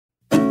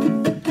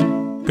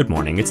Good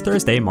morning, it's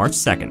Thursday, March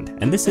 2nd,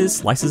 and this is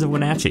Slices of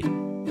Wenatchee.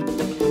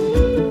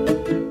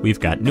 We've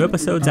got new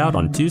episodes out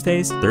on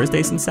Tuesdays,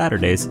 Thursdays, and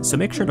Saturdays, so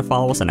make sure to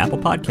follow us on Apple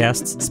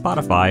Podcasts,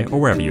 Spotify,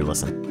 or wherever you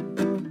listen.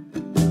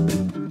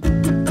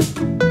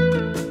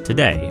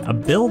 Today, a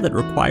bill that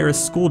requires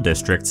school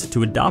districts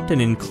to adopt an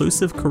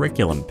inclusive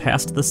curriculum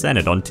passed the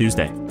Senate on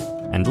Tuesday.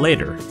 And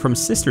later, from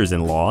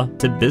sisters-in-law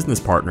to business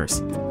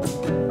partners.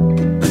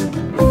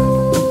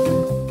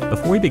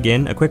 Before we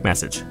begin, a quick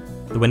message.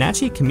 The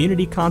Wenatchee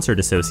Community Concert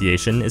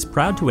Association is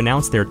proud to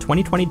announce their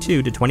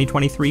 2022 to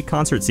 2023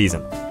 concert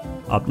season.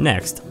 Up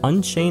next,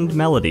 Unchained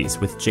Melodies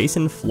with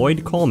Jason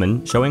Floyd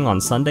Coleman showing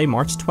on Sunday,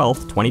 March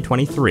 12th,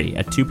 2023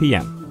 at 2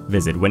 p.m.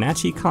 Visit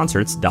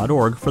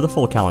WenatcheeConcerts.org for the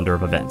full calendar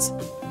of events.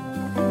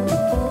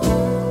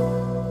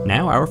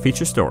 Now our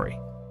feature story.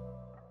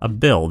 A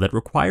bill that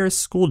requires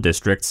school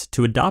districts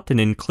to adopt an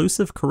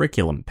inclusive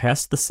curriculum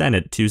passed the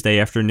Senate Tuesday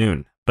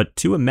afternoon, but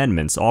two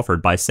amendments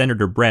offered by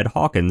Senator Brad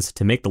Hawkins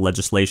to make the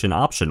legislation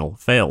optional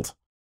failed.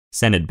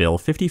 Senate Bill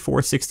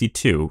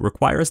 5462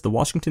 requires the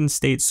Washington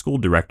State School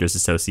Directors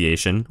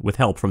Association, with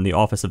help from the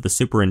Office of the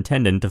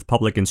Superintendent of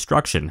Public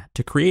Instruction,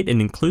 to create an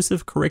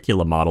inclusive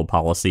curricula model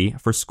policy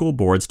for school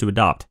boards to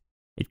adopt.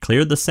 It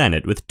cleared the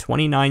Senate with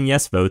 29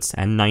 yes votes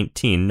and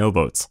 19 no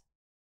votes.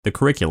 The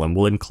curriculum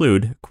will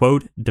include,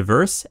 quote,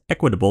 diverse,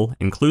 equitable,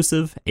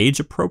 inclusive,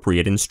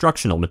 age-appropriate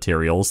instructional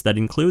materials that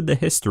include the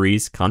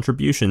histories,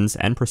 contributions,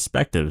 and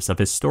perspectives of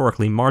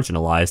historically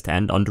marginalized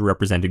and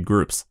underrepresented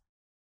groups.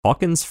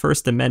 Hawkins'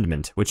 First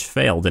Amendment, which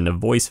failed in a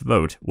voice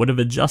vote, would have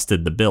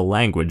adjusted the bill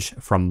language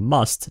from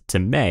must to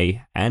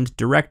may and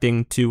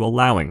directing to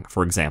allowing,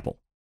 for example.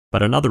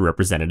 But another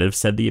representative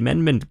said the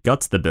amendment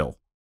guts the bill.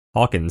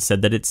 Hawkins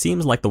said that it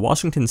seems like the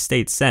Washington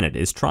State Senate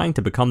is trying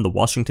to become the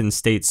Washington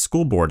State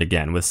School Board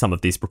again with some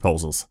of these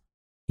proposals.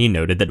 He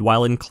noted that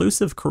while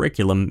inclusive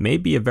curriculum may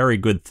be a very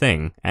good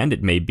thing, and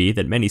it may be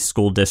that many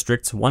school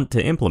districts want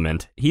to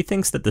implement, he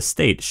thinks that the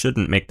state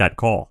shouldn't make that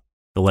call.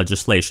 The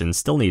legislation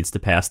still needs to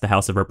pass the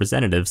House of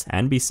Representatives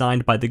and be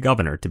signed by the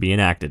governor to be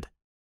enacted.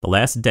 The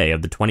last day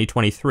of the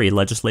 2023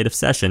 legislative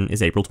session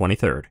is April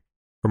 23rd.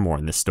 For more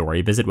on this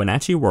story, visit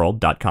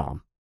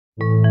WenatcheeWorld.com.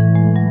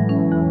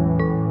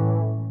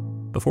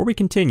 Before we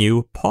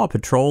continue, Paw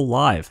Patrol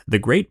Live, The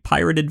Great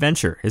Pirate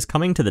Adventure, is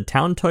coming to the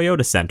Town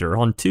Toyota Center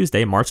on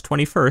Tuesday, March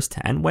 21st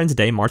and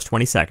Wednesday, March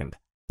 22nd.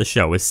 The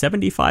show is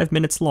 75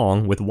 minutes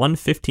long with one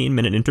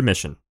 15-minute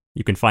intermission.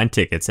 You can find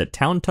tickets at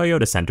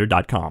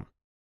towntoyotacenter.com.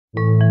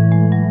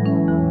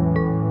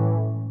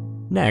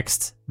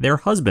 Next, their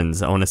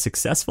husbands own a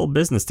successful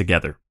business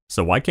together,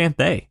 so why can't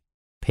they?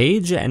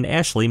 Paige and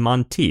Ashley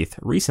Monteith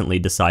recently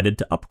decided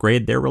to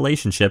upgrade their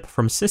relationship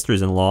from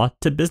sisters-in-law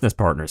to business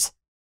partners.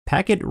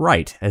 Packet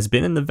Wright has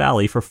been in the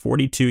Valley for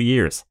 42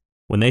 years.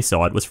 When they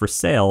saw it was for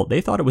sale,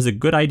 they thought it was a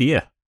good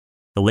idea.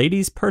 The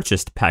ladies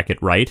purchased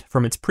Packet Wright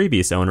from its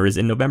previous owners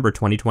in November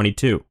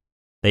 2022.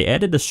 They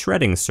added a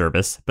shredding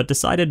service, but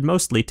decided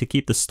mostly to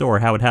keep the store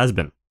how it has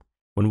been.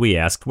 When we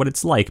asked what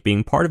it's like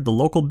being part of the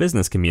local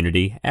business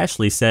community,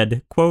 Ashley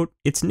said, quote,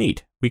 "It's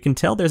neat. We can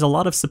tell there's a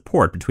lot of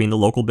support between the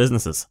local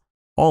businesses.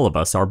 All of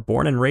us are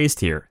born and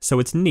raised here, so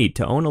it's neat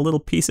to own a little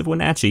piece of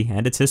Wenatchee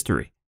and its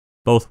history."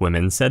 Both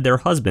women said their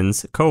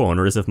husbands,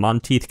 co-owners of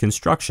Monteith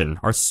Construction,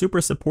 are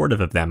super supportive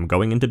of them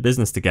going into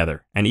business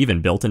together, and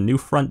even built a new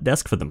front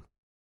desk for them.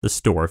 The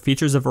store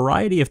features a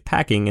variety of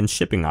packing and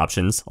shipping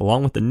options,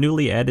 along with the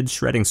newly added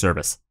shredding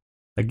service.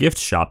 A gift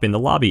shop in the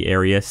lobby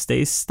area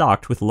stays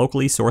stocked with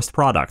locally sourced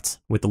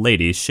products, with the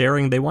ladies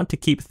sharing they want to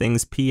keep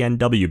things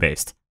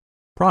PNW-based.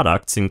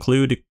 Products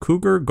include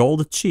Cougar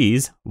Gold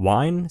cheese,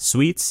 wine,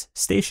 sweets,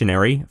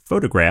 stationery,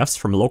 photographs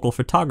from local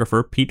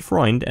photographer Pete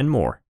Freund, and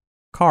more.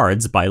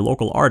 Cards by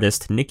local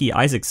artist Nikki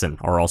Isaacson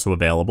are also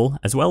available,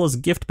 as well as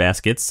gift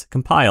baskets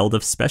compiled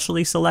of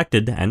specially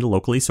selected and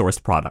locally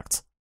sourced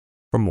products.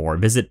 For more,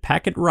 visit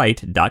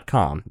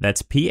PacketWright.com.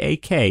 That's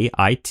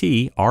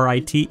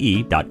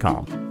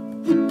PAKITRITE.com.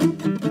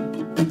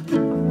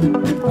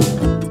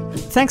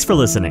 Thanks for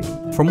listening.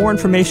 For more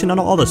information on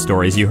all the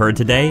stories you heard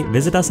today,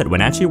 visit us at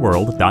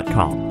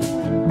WenatcheeWorld.com.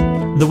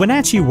 The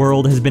Wenatchee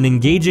World has been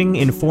engaging,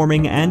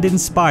 informing, and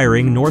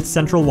inspiring North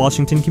Central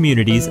Washington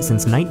communities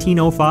since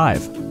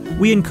 1905.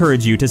 We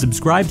encourage you to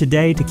subscribe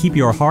today to keep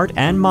your heart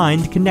and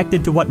mind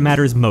connected to what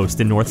matters most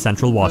in North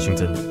Central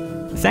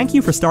Washington. Thank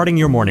you for starting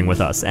your morning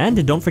with us,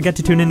 and don't forget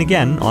to tune in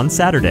again on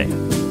Saturday.